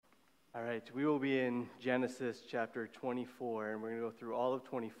All right, we will be in Genesis chapter 24, and we're going to go through all of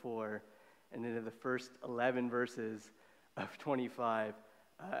 24 and into the first 11 verses of 25.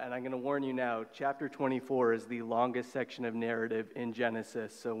 And I'm going to warn you now, chapter 24 is the longest section of narrative in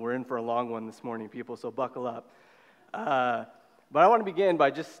Genesis, so we're in for a long one this morning, people, so buckle up. But I want to begin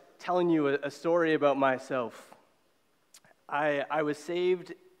by just telling you a story about myself. I was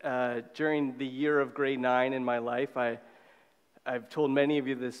saved during the year of grade 9 in my life. I've told many of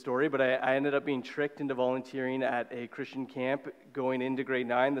you this story, but I ended up being tricked into volunteering at a Christian camp going into grade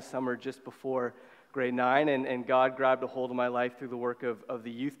 9, the summer just before grade 9, and God grabbed a hold of my life through the work of the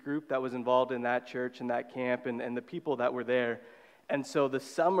youth group that was involved in that church and that camp and the people that were there. And so the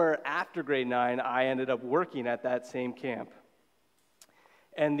summer after grade 9, I ended up working at that same camp.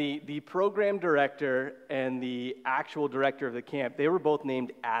 And the program director and the actual director of the camp, they were both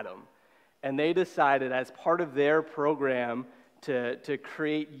named Adam. And they decided as part of their program to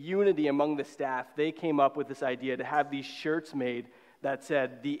create unity among the staff, they came up with this idea to have these shirts made that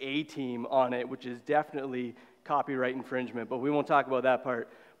said the A-Team on it, which is definitely copyright infringement, but we won't talk about that part.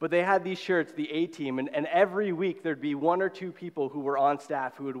 But they had these shirts, the A-Team, and every week there'd be one or two people who were on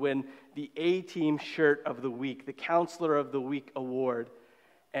staff who would win the A-Team shirt of the week, the Counselor of the Week award.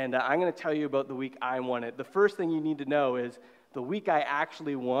 And I'm going to tell you about the week I won it. The first thing you need to know is the week I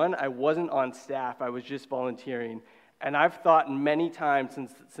actually won, I wasn't on staff, I was just volunteering. And I've thought many times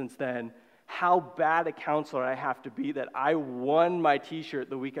since then how bad a counselor I have to be that I won my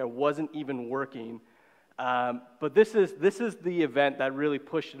T-shirt the week I wasn't even working. But this is the event that really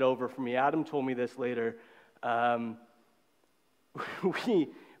pushed it over for me. Adam told me this later.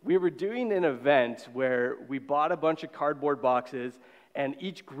 We were doing an event where we bought a bunch of cardboard boxes, and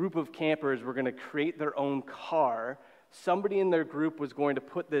each group of campers were going to create their own car. Somebody in their group was going to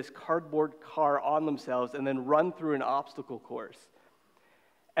put this cardboard car on themselves and then run through an obstacle course.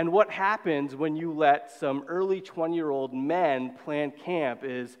 And what happens when you let some early 20-year-old men plan camp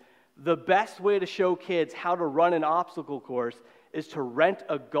is the best way to show kids how to run an obstacle course is to rent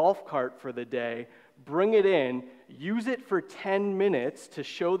a golf cart for the day, bring it in, use it for 10 minutes to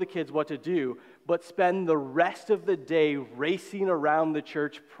show the kids what to do, but spend the rest of the day racing around the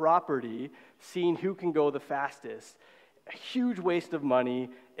church property, seeing who can go the fastest. A huge waste of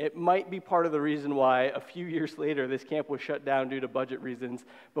money. It might be part of the reason why a few years later this camp was shut down due to budget reasons,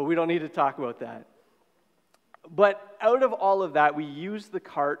 but we don't need to talk about that. But out of all of that, we used the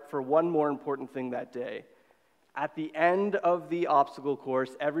cart for one more important thing that day. At the end of the obstacle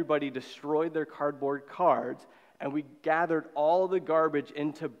course, everybody destroyed their cardboard cards, and we gathered all the garbage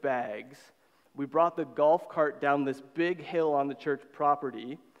into bags. We brought the golf cart down this big hill on the church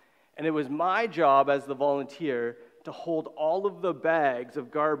property, and it was my job as the volunteer to hold all of the bags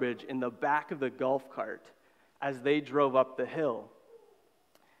of garbage in the back of the golf cart as they drove up the hill.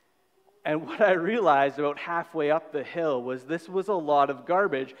 And what I realized about halfway up the hill was this was a lot of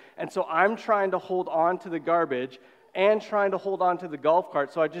garbage, and so I'm trying to hold on to the garbage and trying to hold on to the golf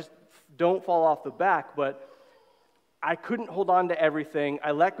cart so I just don't fall off the back, but I couldn't hold on to everything.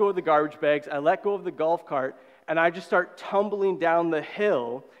 I let go of the garbage bags, I let go of the golf cart, and I just start tumbling down the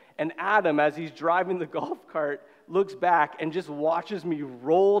hill, and Adam, as he's driving the golf cart, looks back and just watches me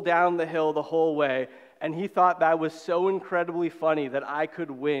roll down the hill the whole way, and he thought that was so incredibly funny that I could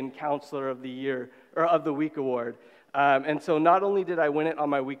win Counselor of the Year, or of the Week award. And so not only did I win it on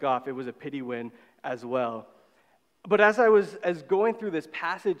my week off, it was a pity win as well. But as going through this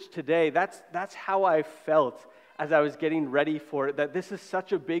passage today, that's how I felt as I was getting ready for it, that this is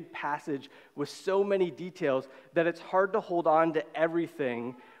such a big passage with so many details that it's hard to hold on to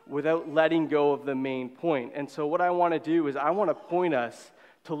everything without letting go of the main point. And so what I want to do is I want to point us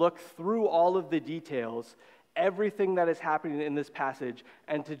to look through all of the details, everything that is happening in this passage,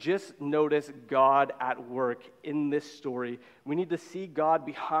 and to just notice God at work in this story. We need to see God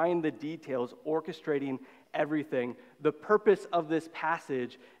behind the details, orchestrating everything. The purpose of this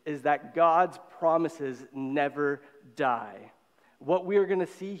passage is that God's promises never die. What we are going to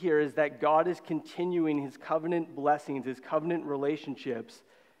see here is that God is continuing his covenant blessings, his covenant relationships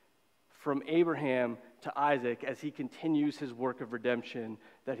from Abraham to Isaac as he continues his work of redemption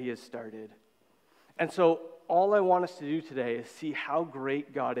that he has started. And so all I want us to do today is see how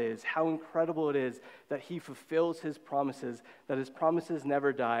great God is, how incredible it is that he fulfills his promises, that his promises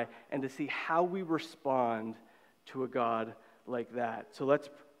never die, and to see how we respond to a God like that. So let's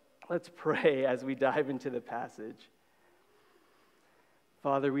pray as we dive into the passage.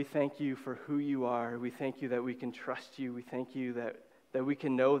 Father, we thank you for who you are. We thank you that we can trust you. We thank you that we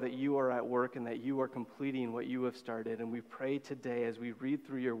can know that you are at work and that you are completing what you have started. And we pray today as we read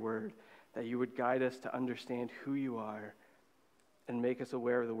through your word that you would guide us to understand who you are and make us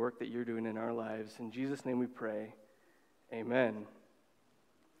aware of the work that you're doing in our lives. In Jesus' name we pray. Amen.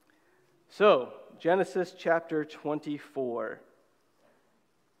 So, Genesis chapter 24.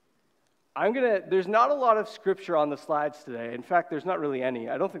 There's not a lot of scripture on the slides today. In fact, there's not really any.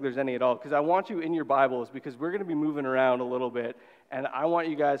 I don't think there's any at all, because I want you in your Bibles, because we're going to be moving around a little bit, and I want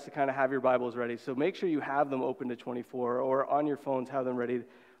you guys to kind of have your Bibles ready. So make sure you have them open to 24, or on your phones, have them ready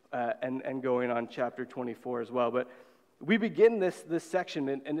and going on chapter 24 as well. But we begin this section,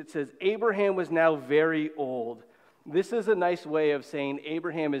 and it says, Abraham was now very old. This is a nice way of saying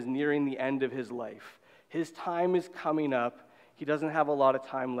Abraham is nearing the end of his life. His time is coming up. He doesn't have a lot of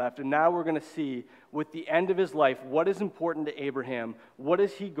time left. And now we're going to see, with the end of his life, what is important to Abraham? What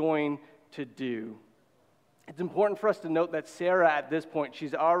is he going to do? It's important for us to note that Sarah, at this point,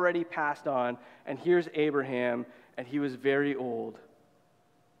 she's already passed on, and here's Abraham, and he was very old.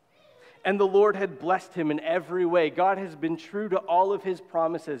 And the Lord had blessed him in every way. God has been true to all of his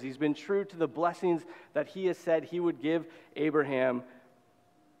promises. He's been true to the blessings that he has said he would give Abraham.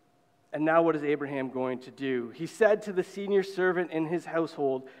 And now what is Abraham going to do? He said to the senior servant in his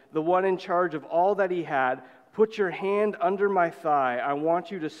household, the one in charge of all that he had, "Put your hand under my thigh. I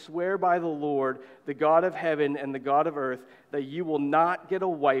want you to swear by the Lord, the God of heaven and the God of earth, that you will not get a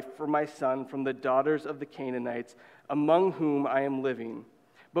wife for my son from the daughters of the Canaanites, among whom I am living,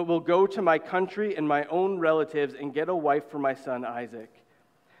 but will go to my country and my own relatives and get a wife for my son Isaac."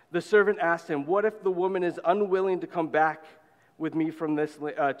 The servant asked him, "What if the woman is unwilling to come back with me from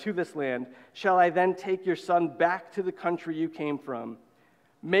to this land? Shall I then take your son back to the country you came from?"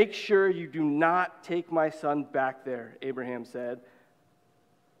 "Make sure you do not take my son back there," Abraham said.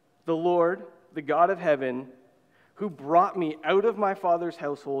 "The Lord, the God of heaven, who brought me out of my father's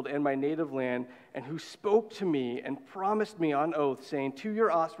household and my native land, and who spoke to me and promised me on oath, saying, 'To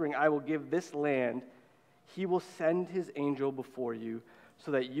your offspring I will give this land,' he will send his angel before you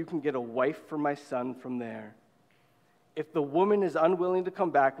so that you can get a wife for my son from there. If the woman is unwilling to come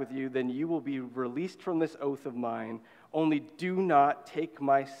back with you, then you will be released from this oath of mine. Only do not take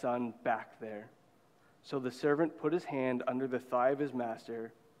my son back there." So the servant put his hand under the thigh of his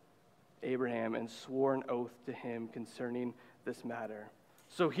master, Abraham, and swore an oath to him concerning this matter.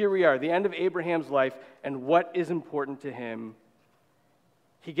 So here we are, the end of Abraham's life, and what is important to him?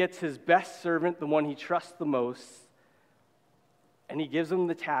 He gets his best servant, the one he trusts the most, and he gives him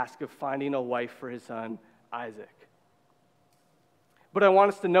the task of finding a wife for his son, Isaac. But I want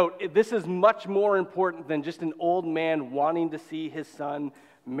us to note, this is much more important than just an old man wanting to see his son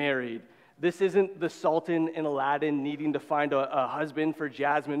married. This isn't the Sultan in Aladdin needing to find a husband for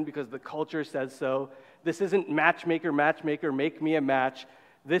Jasmine because the culture says so. This isn't matchmaker, make me a match.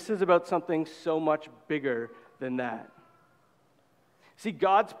 This is about something so much bigger than that. See,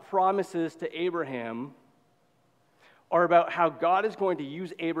 God's promises to Abraham are about how God is going to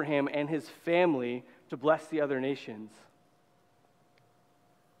use Abraham and his family to bless the other nations.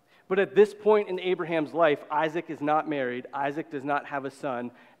 But at this point in Abraham's life, Isaac is not married, Isaac does not have a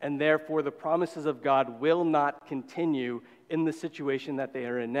son, and therefore the promises of God will not continue in the situation that they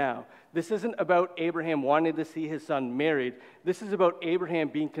are in now. This isn't about Abraham wanting to see his son married. This is about Abraham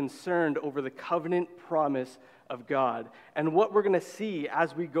being concerned over the covenant promise of God. And what we're going to see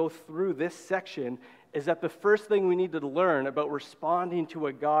as we go through this section is that the first thing we need to learn about responding to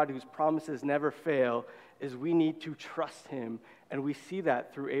a God whose promises never fail is we need to trust him. And we see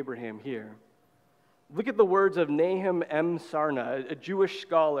that through Abraham here. Look at the words of Nahum M. Sarna, a Jewish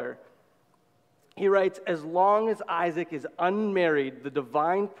scholar. He writes, "As long as Isaac is unmarried, the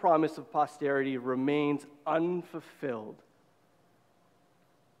divine promise of posterity remains unfulfilled."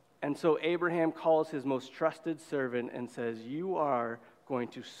 And so Abraham calls his most trusted servant and says, "You are going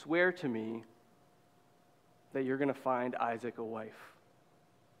to swear to me that you're going to find Isaac a wife."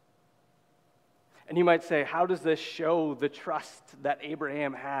 And you might say, how does this show the trust that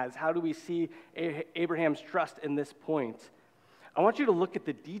Abraham has? How do we see Abraham's trust in this point? I want you to look at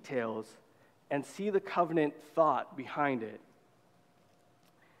the details and see the covenant thought behind it.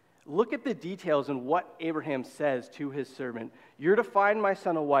 Look at the details and what Abraham says to his servant. "You're to find my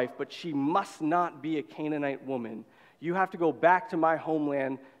son a wife, but she must not be a Canaanite woman. You have to go back to my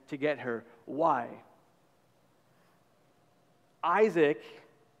homeland to get her." Why? Isaac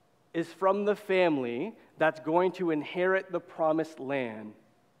is from the family that's going to inherit the promised land.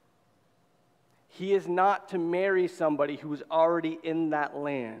 He is not to marry somebody who's already in that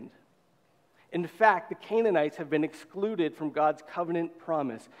land. In fact, the Canaanites have been excluded from God's covenant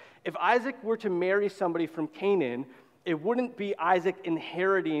promise. If Isaac were to marry somebody from Canaan, it wouldn't be Isaac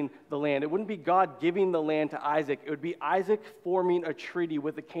inheriting the land. It wouldn't be God giving the land to Isaac. It would be Isaac forming a treaty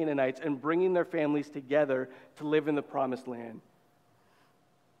with the Canaanites and bringing their families together to live in the promised land.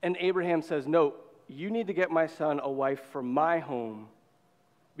 And Abraham says, no, you need to get my son a wife for my home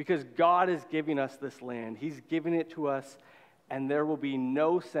because God is giving us this land. He's giving it to us, and there will be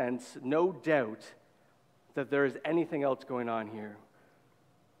no sense, no doubt that there is anything else going on here.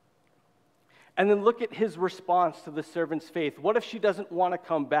 And then look at his response to the servant's faith. What if she doesn't want to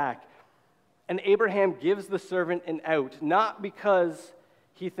come back? And Abraham gives the servant an out, not because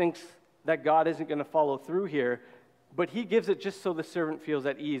he thinks that God isn't going to follow through here, but he gives it just so the servant feels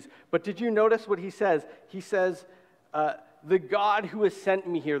at ease. But did you notice what he says? He says, the God who has sent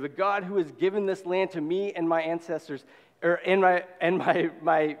me here, the God who has given this land to me and my ancestors, and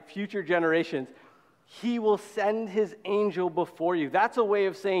my future generations, he will send his angel before you. That's a way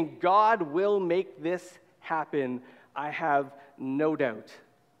of saying God will make this happen. I have no doubt.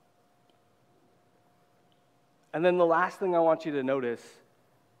 And then the last thing I want you to notice,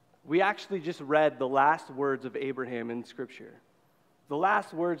 we actually just read the last words of Abraham in Scripture. The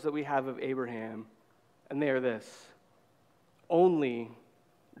last words that we have of Abraham, and they are this: only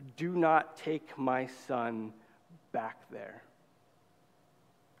do not take my son back there.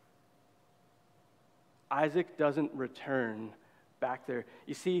 Isaac doesn't return back there.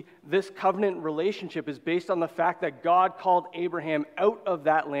 You see, this covenant relationship is based on the fact that God called Abraham out of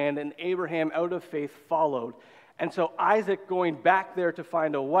that land, and Abraham, out of faith, followed. And so Isaac going back there to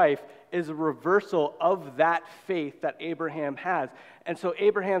find a wife is a reversal of that faith that Abraham has. And so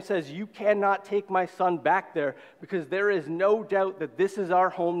Abraham says, you cannot take my son back there because there is no doubt that this is our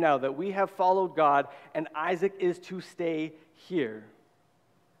home now, that we have followed God, and Isaac is to stay here.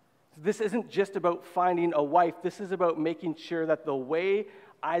 This isn't just about finding a wife. This is about making sure that the way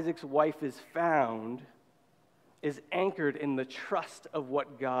Isaac's wife is found is anchored in the trust of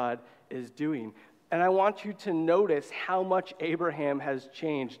what God is doing. And I want you to notice how much Abraham has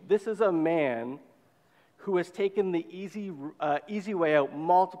changed. This is a man who has taken the easy way out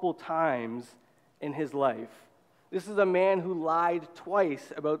multiple times in his life. This is a man who lied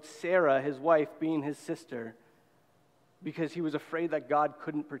twice about Sarah, his wife, being his sister, because he was afraid that God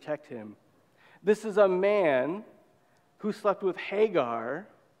couldn't protect him. This is a man who slept with Hagar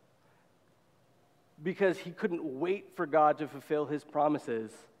because he couldn't wait for God to fulfill his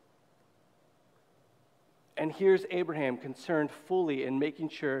promises. And here's Abraham concerned fully in making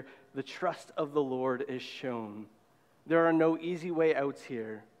sure the trust of the Lord is shown. There are no easy way outs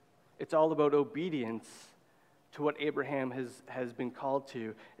here. It's all about obedience to what Abraham has been called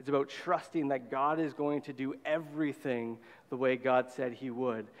to. It's about trusting that God is going to do everything the way God said he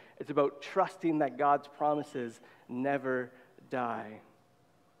would. It's about trusting that God's promises never die.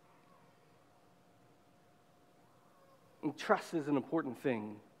 And trust is an important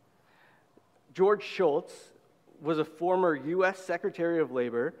thing. George Shultz was a former U.S. Secretary of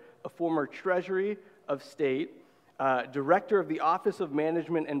Labor, a former Treasury of State, director of the Office of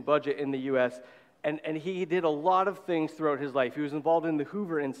Management and Budget in the U.S., and he did a lot of things throughout his life. He was involved in the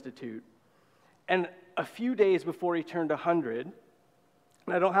Hoover Institute. And a few days before he turned 100,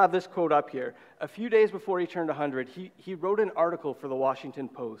 and I don't have this quote up here, a few days before he turned 100, he wrote an article for the Washington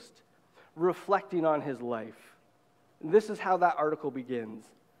Post reflecting on his life. And this is how that article begins.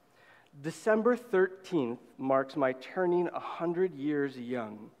 December 13th marks my turning 100 years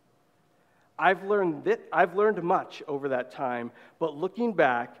young. I've learned much over that time, but looking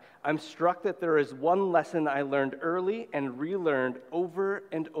back, I'm struck that there is one lesson I learned early and relearned over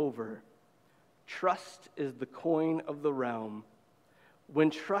and over. Trust is the coin of the realm. When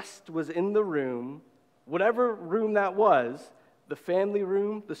trust was in the room, whatever room that was, the family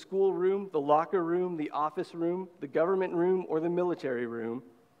room, the school room, the locker room, the office room, the government room, or the military room,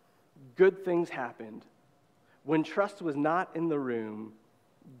 good things happened. When trust was not in the room,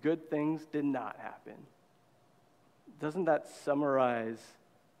 good things did not happen. Doesn't that summarize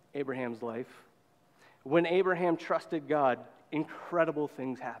Abraham's life? When Abraham trusted God, incredible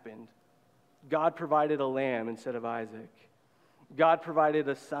things happened. God provided a lamb instead of Isaac. God provided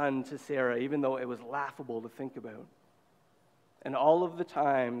a son to Sarah, even though it was laughable to think about. And all of the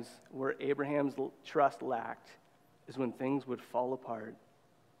times where Abraham's trust lacked is when things would fall apart.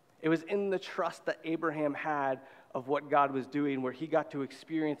 It was in the trust that Abraham had of what God was doing where he got to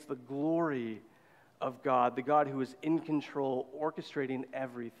experience the glory of God, the God who was in control, orchestrating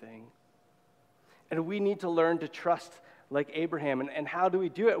everything. And we need to learn to trust like Abraham. And how do we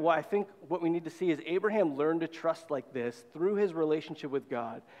do it? Well, I think what we need to see is Abraham learned to trust like this through his relationship with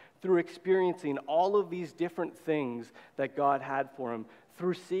God, through experiencing all of these different things that God had for him,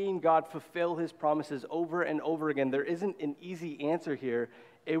 through seeing God fulfill his promises over and over again. There isn't an easy answer here.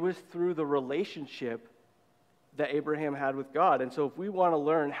 It was through the relationship that Abraham had with God. And so if we want to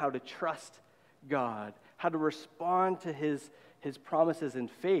learn how to trust God, how to respond to his his promises in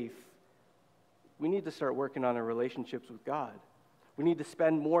faith, we need to start working on our relationships with God. We need to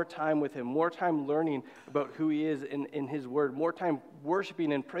spend more time with him, more time learning about who he is in his word, more time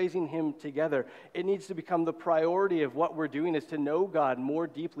worshiping and praising him together. It needs to become the priority of what we're doing, is to know God more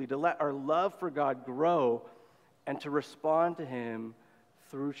deeply, to let our love for God grow, and to respond to him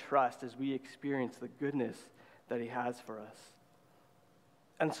through trust as we experience the goodness that he has for us.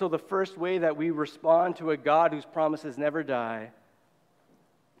 And so the first way that we respond to a God whose promises never die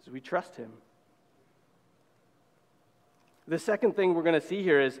is we trust him. The second thing we're going to see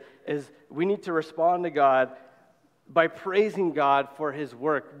here is we need to respond to God by praising God for his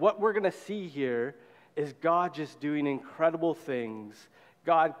work. What we're going to see here is God just doing incredible things,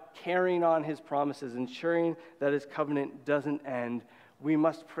 God carrying on his promises, ensuring that his covenant doesn't end. We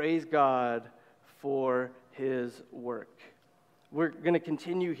must praise God for his work. We're going to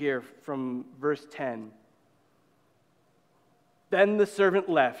continue here from verse 10. Then the servant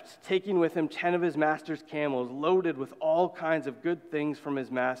left, taking with him 10 of his master's camels, loaded with all kinds of good things from his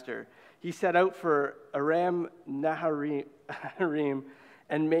master. He set out for Aram Naharaim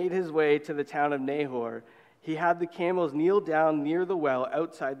and made his way to the town of Nahor. He had the camels kneel down near the well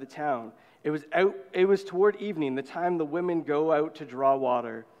outside the town. It was toward evening, the time the women go out to draw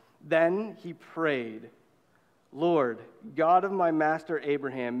water. Then he prayed, Lord, God of my master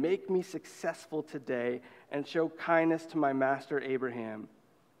Abraham, make me successful today and show kindness to my master Abraham.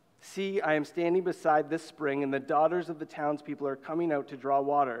 See, I am standing beside this spring, and the daughters of the townspeople are coming out to draw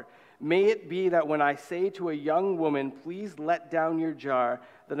water. May it be that when I say to a young woman, please let down your jar,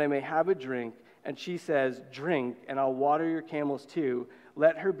 that I may have a drink, and she says, drink, and I'll water your camels too,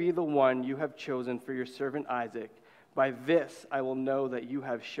 let her be the one you have chosen for your servant Isaac. By this I will know that you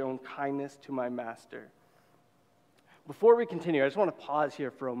have shown kindness to my master. Before we continue, I just want to pause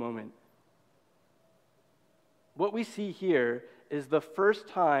here for a moment. What we see here is the first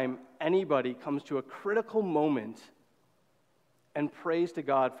time anybody comes to a critical moment and prays to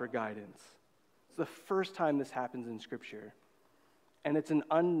God for guidance. It's the first time this happens in Scripture. And it's an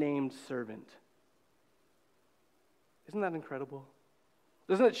unnamed servant. Isn't that incredible?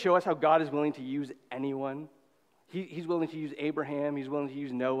 Doesn't it show us how God is willing to use anyone? He's willing to use Abraham. He's willing to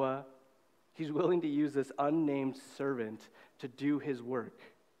use Noah. He's willing to use this unnamed servant to do his work,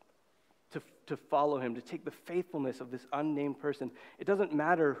 to follow him, to take the faithfulness of this unnamed person. It doesn't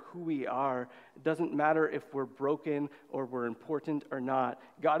matter who we are. It doesn't matter if we're broken or we're important or not.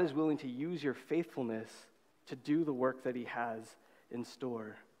 God is willing to use your faithfulness to do the work that he has in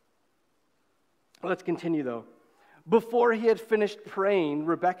store. Let's continue, though. Before he had finished praying,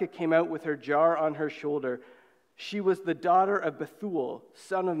 Rebekah came out with her jar on her shoulder. She was the daughter of Bethuel,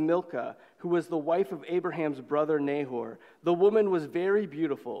 son of Milcah, who was the wife of Abraham's brother Nahor. The woman was very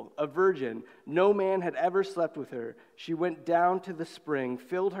beautiful, a virgin. No man had ever slept with her. She went down to the spring,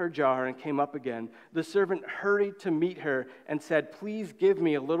 filled her jar, and came up again. The servant hurried to meet her and said, please give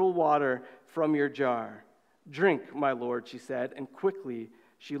me a little water from your jar. Drink, my lord, she said, and quickly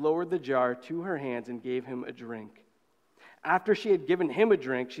she lowered the jar to her hands and gave him a drink. After she had given him a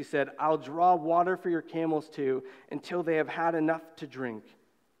drink, she said, I'll draw water for your camels too, until they have had enough to drink.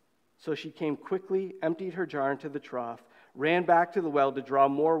 So she came quickly, emptied her jar into the trough, ran back to the well to draw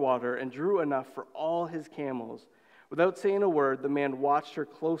more water, and drew enough for all his camels. Without saying a word, the man watched her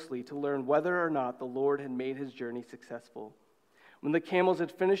closely to learn whether or not the Lord had made his journey successful. When the camels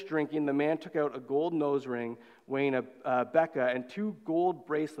had finished drinking, the man took out a gold nose ring weighing a beka and 2 gold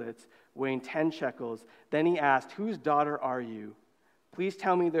bracelets weighing 10 shekels. Then he asked, whose daughter are you? Please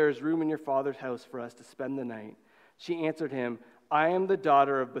tell me there is room in your father's house for us to spend the night. She answered him, I am the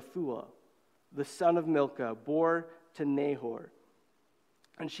daughter of Bethuel, the son of Milcah, born to Nahor.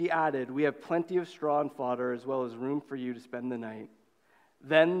 And she added, we have plenty of straw and fodder, as well as room for you to spend the night.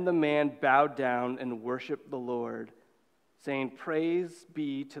 Then the man bowed down and worshiped the Lord, saying, praise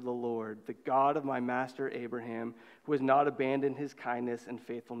be to the Lord, the God of my master Abraham, who has not abandoned his kindness and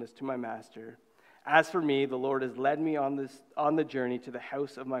faithfulness to my master. As for me, the Lord has led me on the journey to the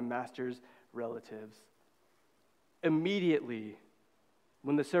house of my master's relatives. Immediately,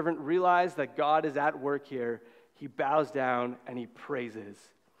 when the servant realized that God is at work here, he bows down and he praises.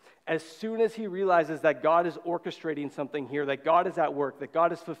 As soon as he realizes that God is orchestrating something here, that God is at work, that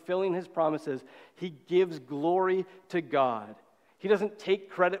God is fulfilling his promises, he gives glory to God. He doesn't take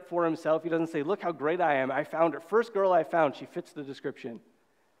credit for himself. He doesn't say, look how great I am. I found her. First girl I found, she fits the description.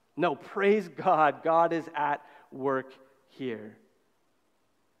 No, praise God. God is at work here.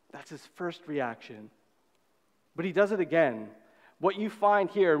 That's his first reaction. But he does it again. What you find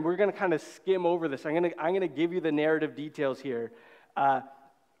here, and we're going to kind of skim over this. I'm going to give you the narrative details here.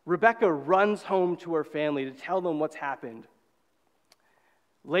 Rebekah runs home to her family to tell them what's happened.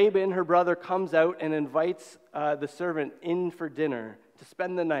 Laban, her brother, comes out and invites the servant in for dinner to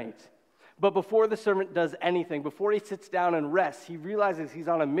spend the night. But before the servant does anything, before he sits down and rests, he realizes he's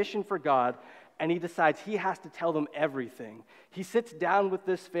on a mission for God, and he decides he has to tell them everything. He sits down with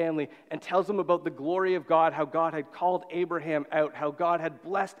this family and tells them about the glory of God, how God had called Abraham out, how God had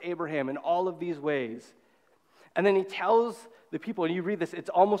blessed Abraham in all of these ways. And then he tells the people, and you read this, it's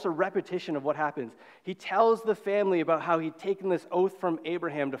almost a repetition of what happens. He tells the family about how he'd taken this oath from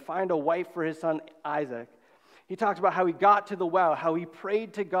Abraham to find a wife for his son Isaac. He talks about how he got to the well, how he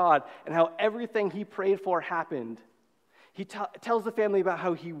prayed to God, and how everything he prayed for happened. He tells the family about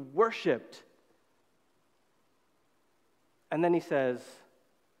how he worshiped. And then he says,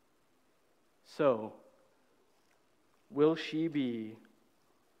 "So, will she be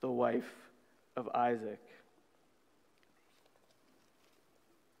the wife of Isaac?"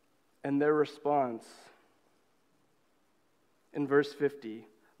 And their response in verse 50,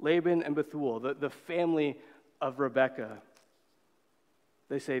 Laban and Bethuel, the family of Rebekah,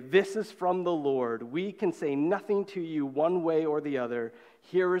 they say, "This is from the Lord. We can say nothing to you one way or the other.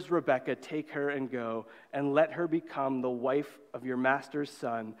 Here is Rebekah, take her and go, and let her become the wife of your master's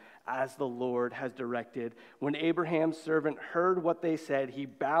son, as the Lord has directed." When Abraham's servant heard what they said, he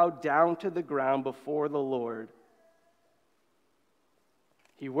bowed down to the ground before the Lord.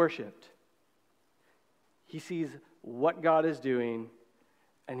 He worshiped. He sees what God is doing,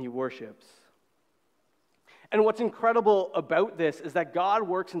 and he worships. And what's incredible about this is that God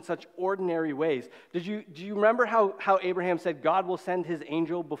works in such ordinary ways. Do you remember how Abraham said, "God will send his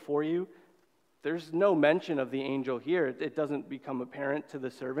angel before you"? There's no mention of the angel here. It doesn't become apparent to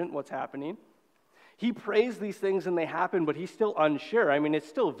the servant what's happening. He prays these things and they happen, but he's still unsure. I mean, it's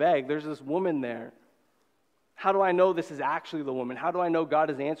still vague. There's this woman there. How do I know this is actually the woman? How do I know God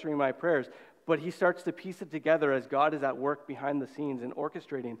is answering my prayers? But he starts to piece it together as God is at work behind the scenes and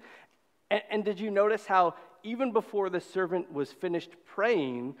orchestrating. And did you notice how even before the servant was finished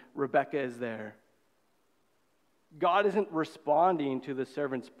praying, Rebekah is there? God isn't responding to the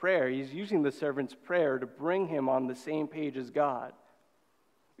servant's prayer. He's using the servant's prayer to bring him on the same page as God.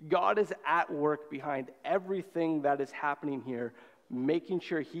 God is at work behind everything that is happening here, making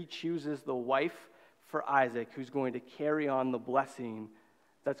sure he chooses the wife for Isaac who's going to carry on the blessing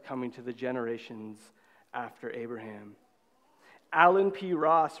that's coming to the generations after Abraham. Alan P.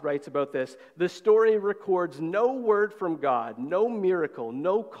 Ross writes about this. "The story records no word from God, no miracle,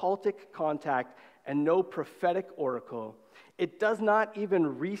 no cultic contact, and no prophetic oracle. It does not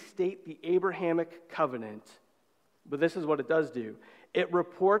even restate the Abrahamic covenant." But this is what it does do. It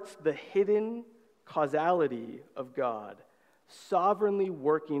reports the hidden causality of God, sovereignly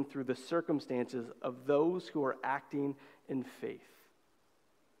working through the circumstances of those who are acting in faith.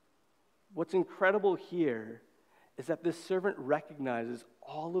 What's incredible here is that this servant recognizes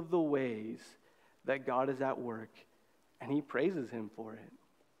all of the ways that God is at work, and he praises him for it.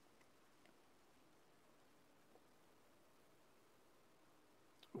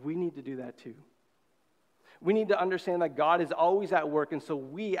 We need to do that too. We need to understand that God is always at work, and so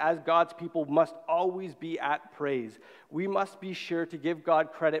we, as God's people, must always be at praise. We must be sure to give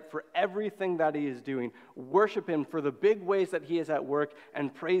God credit for everything that he is doing, worship him for the big ways that he is at work,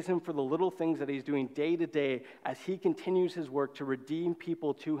 and praise him for the little things that he's doing day to day as he continues his work to redeem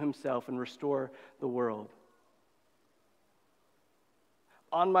people to himself and restore the world.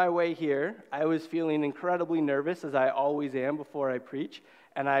 On my way here, I was feeling incredibly nervous, as I always am before I preach,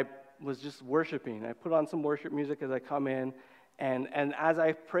 and I was just worshiping. I put on some worship music as I come in, and as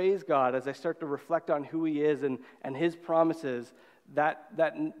I praise God, as I start to reflect on who he is and his promises, that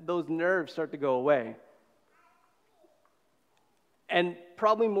those nerves start to go away. And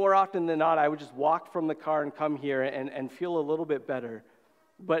probably more often than not, I would just walk from the car and come here and feel a little bit better.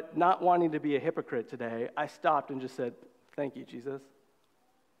 But not wanting to be a hypocrite today, I stopped and just said, "Thank you, Jesus."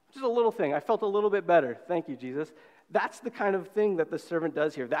 Just a little thing. I felt a little bit better. Thank you, Jesus. That's the kind of thing that the servant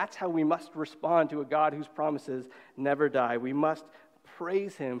does here. That's how we must respond to a God whose promises never die. We must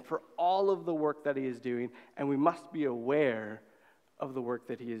praise him for all of the work that he is doing, and we must be aware of the work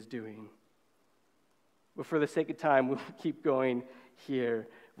that he is doing. But for the sake of time, we'll keep going here.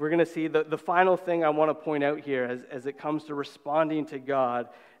 We're going to see the final thing I want to point out here as it comes to responding to God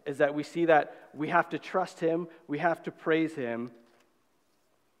is that we see that we have to trust him, we have to praise him.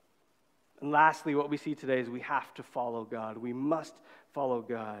 And lastly, what we see today is we have to follow God. We must follow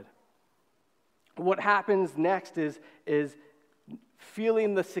God. What happens next is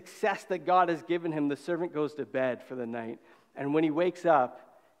feeling the success that God has given him. The servant goes to bed for the night. And when he wakes up,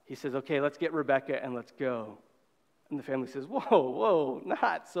 he says, "Okay, let's get Rebekah and let's go." And the family says, whoa,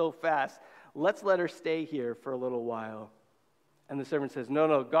 not so fast. Let's let her stay here for a little while. And the servant says,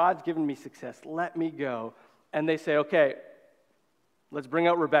 no, God's given me success. Let me go. And they say, okay, let's bring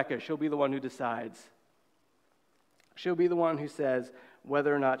out Rebekah. She'll be the one who decides. She'll be the one who says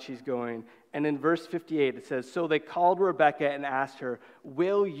whether or not she's going. And in verse 58, it says, so they called Rebekah and asked her,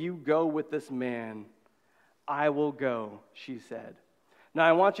 will you go with this man? I will go, she said. Now,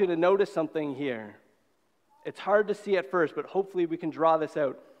 I want you to notice something here. It's hard to see at first, but hopefully we can draw this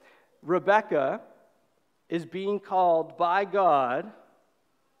out. Rebekah is being called by God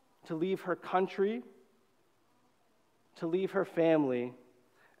to leave her country, to leave her family,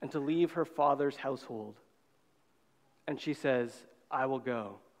 and to leave her father's household. And she says, I will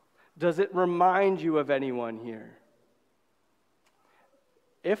go. Does it remind you of anyone here?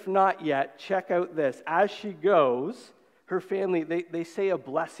 If not yet, check out this. As she goes, her family, they say a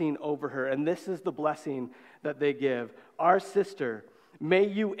blessing over her, and this is the blessing that they give. Our sister, may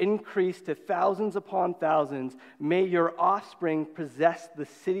you increase to thousands upon thousands. May your offspring possess the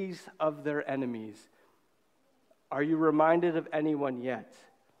cities of their enemies. Are you reminded of anyone yet?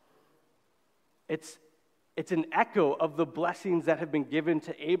 It's an echo of the blessings that have been given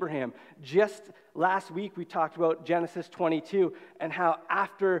to Abraham. Just last week, we talked about Genesis 22 and how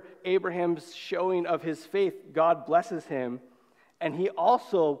after Abraham's showing of his faith, God blesses him, and he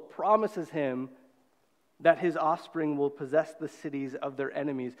also promises him that his offspring will possess the cities of their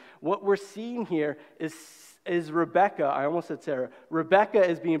enemies. What we're seeing here is Rebekah, I almost said Sarah, Rebekah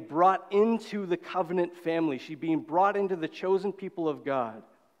is being brought into the covenant family. She's being brought into the chosen people of God.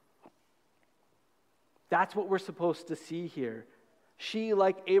 That's what we're supposed to see here. She,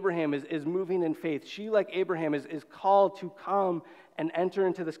 like Abraham, is moving in faith. She, like Abraham, is called to come and enter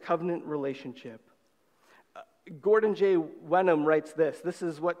into this covenant relationship. Gordon J. Wenham writes this. This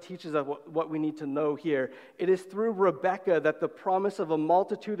is what teaches us what we need to know here. It is through Rebekah that the promise of a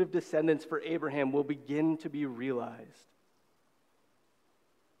multitude of descendants for Abraham will begin to be realized.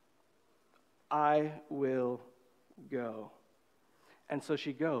 I will go. And so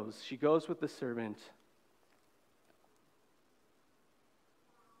she goes. She goes with the servant.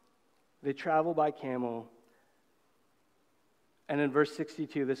 They travel by camel. And in verse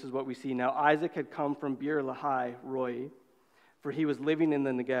 62, this is what we see. Now Isaac had come from Beer Lahai Roi, for he was living in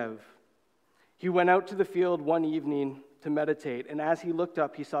the Negev. He went out to the field one evening to meditate, and as he looked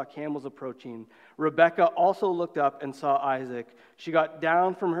up, he saw camels approaching. Rebekah also looked up and saw Isaac. She got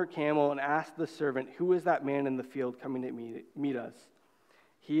down from her camel and asked the servant, who is that man in the field coming to meet us?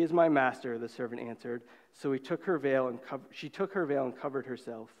 He is my master, the servant answered. So she took her veil and covered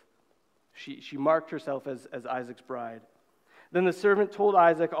herself. She marked herself as Isaac's bride. Then the servant told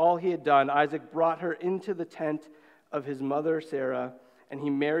Isaac all he had done. Isaac brought her into the tent of his mother Sarah, and he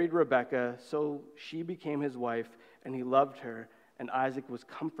married Rebekah, so she became his wife, and he loved her, and Isaac was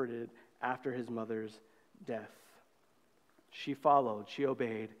comforted after his mother's death. She followed, she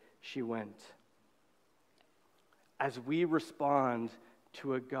obeyed, she went. As we respond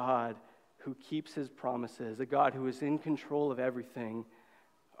to a God who keeps his promises, a God who is in control of everything,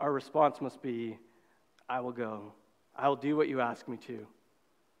 our response must be, I will go. I will do what you ask me to.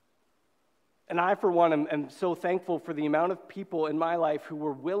 And I, for one, am so thankful for the amount of people in my life who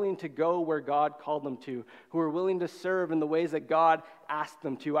were willing to go where God called them to, who were willing to serve in the ways that God asked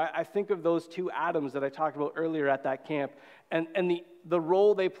them to. I think of those two Adams that I talked about earlier at that camp, and the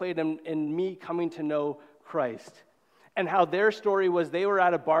role they played in me coming to know Christ, and how their story was they were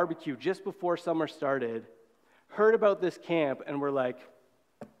at a barbecue just before summer started, heard about this camp, and were like,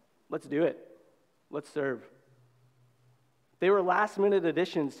 let's do it. Let's serve. They were last-minute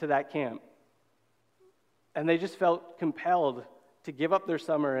additions to that camp. And they just felt compelled to give up their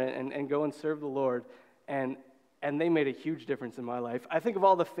summer and go and serve the Lord. And they made a huge difference in my life. I think of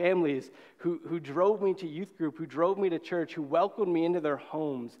all the families who drove me to youth group, who drove me to church, who welcomed me into their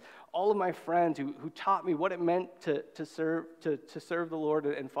homes. All of my friends who taught me what it meant to serve the Lord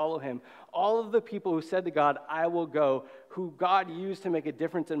and follow him. All of the people who said to God, I will go, who God used to make a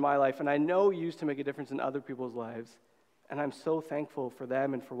difference in my life, and I know used to make a difference in other people's lives. And I'm so thankful for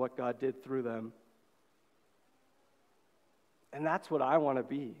them and for what God did through them. And that's what I want to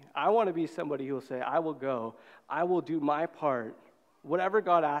be. I want to be somebody who will say, I will go. I will do my part, whatever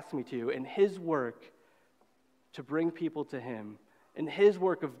God asks me to, in his work to bring people to him, in his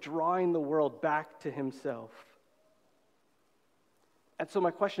work of drawing the world back to himself. And so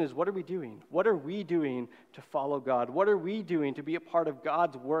my question is, what are we doing? What are we doing to follow God? What are we doing to be a part of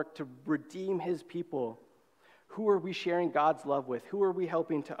God's work to redeem his people Who are we sharing God's love with? Who are we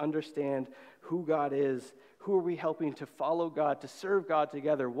helping to understand who God is? Who are we helping to follow God, to serve God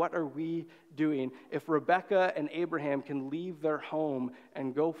together? What are we doing? If Rebekah and Abraham can leave their home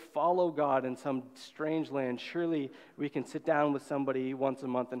and go follow God in some strange land, surely we can sit down with somebody once a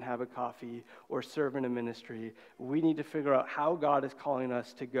month and have a coffee or serve in a ministry. We need to figure out how God is calling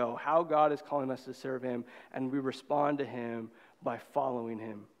us to go, how God is calling us to serve him, and we respond to him by following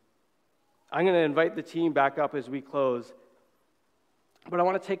him. I'm going to invite the team back up as we close, but I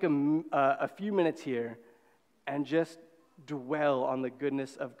want to take a few minutes here and just dwell on the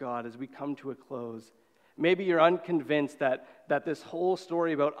goodness of God as we come to a close. Maybe you're unconvinced that this whole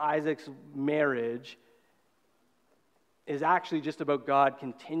story about Isaac's marriage is actually just about God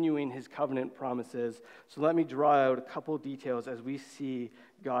continuing his covenant promises. So let me draw out a couple details as we see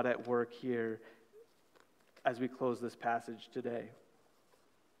God at work here as we close this passage today.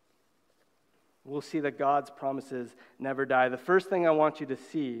 We'll see that God's promises never die. The first thing I want you to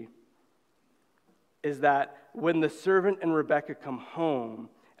see is that when the servant and Rebekah come home,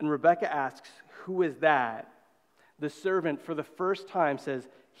 and Rebekah asks, "Who is that?" the servant, for the first time, says,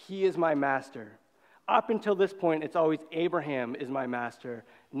 "He is my master." Up until this point, it's always Abraham is my master.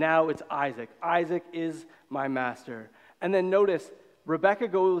 Now it's Isaac. Isaac is my master. And then notice, Rebekah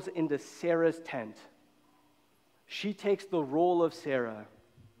goes into Sarah's tent. She takes the role of Sarah.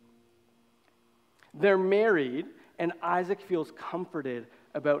 They're married, and Isaac feels comforted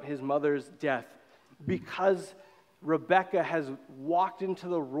about his mother's death because Rebekah has walked into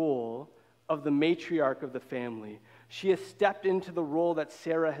the role of the matriarch of the family. She has stepped into the role that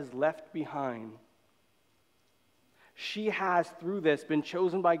Sarah has left behind. She has, through this, been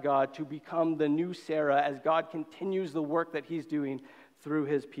chosen by God to become the new Sarah as God continues the work that he's doing through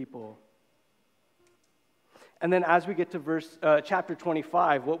his people. And then as we get to chapter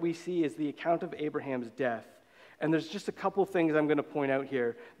 25, what we see is the account of Abraham's death. And there's just a couple things I'm going to point out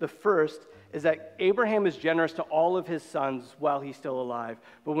here. The first is that Abraham is generous to all of his sons while he's still alive.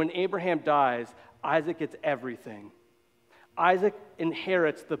 But when Abraham dies, Isaac gets everything. Isaac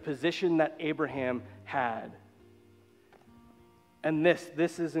inherits the position that Abraham had. And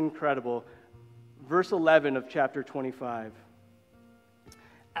this is incredible. Verse 11 of chapter 25.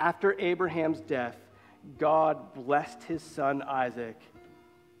 After Abraham's death, God blessed his son Isaac,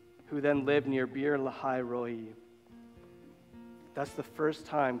 who then lived near Beer Lahai Roi. That's the first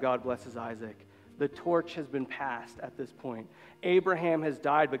time God blesses Isaac. The torch has been passed at this point. Abraham has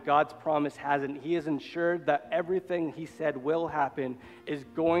died, but God's promise hasn't. He has ensured that everything he said will happen is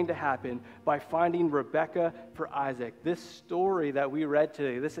going to happen by finding Rebekah for Isaac. This story that we read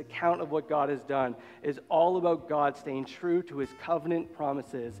today, this account of what God has done, is all about God staying true to his covenant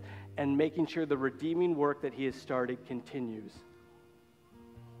promises and making sure the redeeming work that he has started continues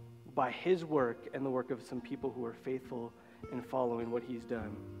by his work and the work of some people who are faithful in following what he's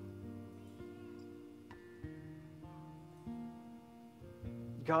done.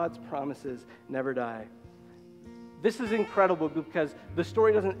 God's promises never die. This is incredible because the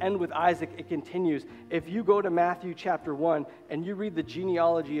story doesn't end with Isaac, it continues. If you go to Matthew chapter 1 and you read the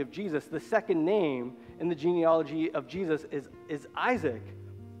genealogy of Jesus, the second name in the genealogy of Jesus is Isaac.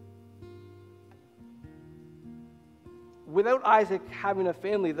 Without Isaac having a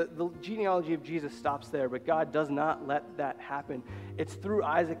family, the genealogy of Jesus stops there, but God does not let that happen. It's through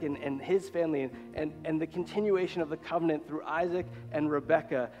Isaac and his family and the continuation of the covenant through Isaac and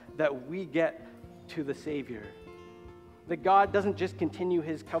Rebekah that we get to the Savior. That God doesn't just continue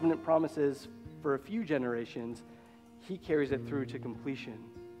his covenant promises for a few generations, he carries it through to completion.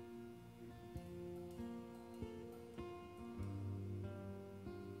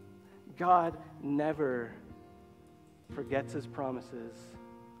 God never forgets his promises.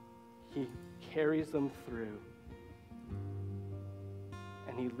 He carries them through.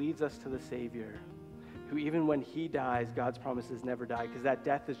 And he leads us to the Savior, who even when he dies, God's promises never die, because that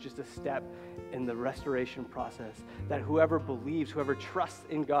death is just a step in the restoration process. That whoever believes, whoever trusts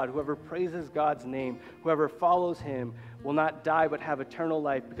in God, whoever praises God's name, whoever follows him will not die but have eternal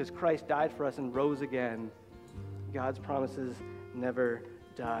life because Christ died for us and rose again. God's promises never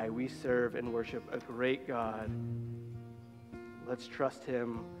die. We serve and worship a great God. Let's trust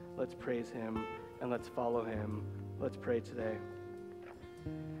him, let's praise him, and let's follow him. Let's pray today.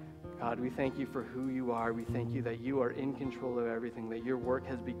 God, we thank you for who you are. We thank you that you are in control of everything, that your work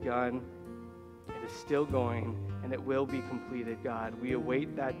has begun, it is still going, and it will be completed, God. We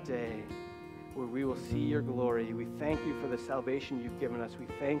await that day where we will see your glory. We thank you for the salvation you've given us. We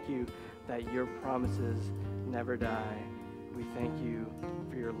thank you that your promises never die. We thank you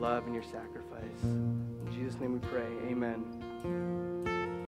for your love and your sacrifice. In Jesus' name we pray, amen.